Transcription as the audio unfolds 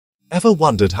Ever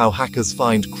wondered how hackers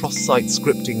find cross-site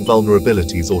scripting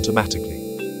vulnerabilities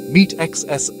automatically? Meet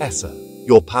XSSer,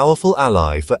 your powerful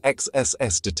ally for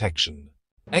XSS detection.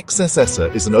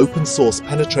 XSSer is an open-source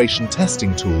penetration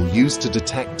testing tool used to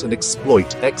detect and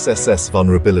exploit XSS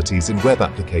vulnerabilities in web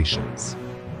applications.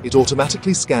 It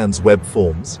automatically scans web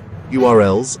forms,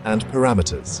 URLs, and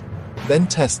parameters, then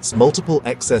tests multiple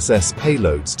XSS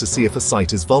payloads to see if a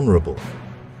site is vulnerable.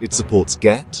 It supports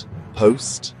GET,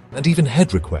 POST, and even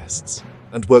head requests,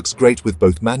 and works great with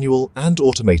both manual and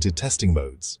automated testing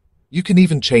modes. You can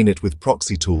even chain it with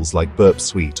proxy tools like Burp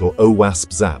Suite or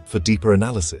OWASP Zap for deeper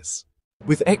analysis.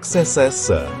 With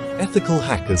XSSer, ethical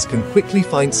hackers can quickly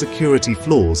find security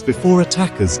flaws before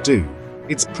attackers do.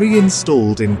 It's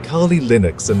pre-installed in Kali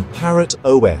Linux and Parrot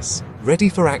OS, ready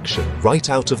for action right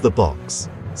out of the box.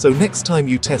 So next time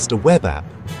you test a web app,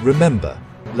 remember,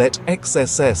 let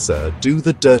XSSer do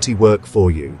the dirty work for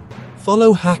you.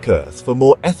 Follow HackEarth for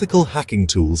more ethical hacking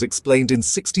tools explained in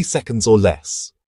 60 seconds or less.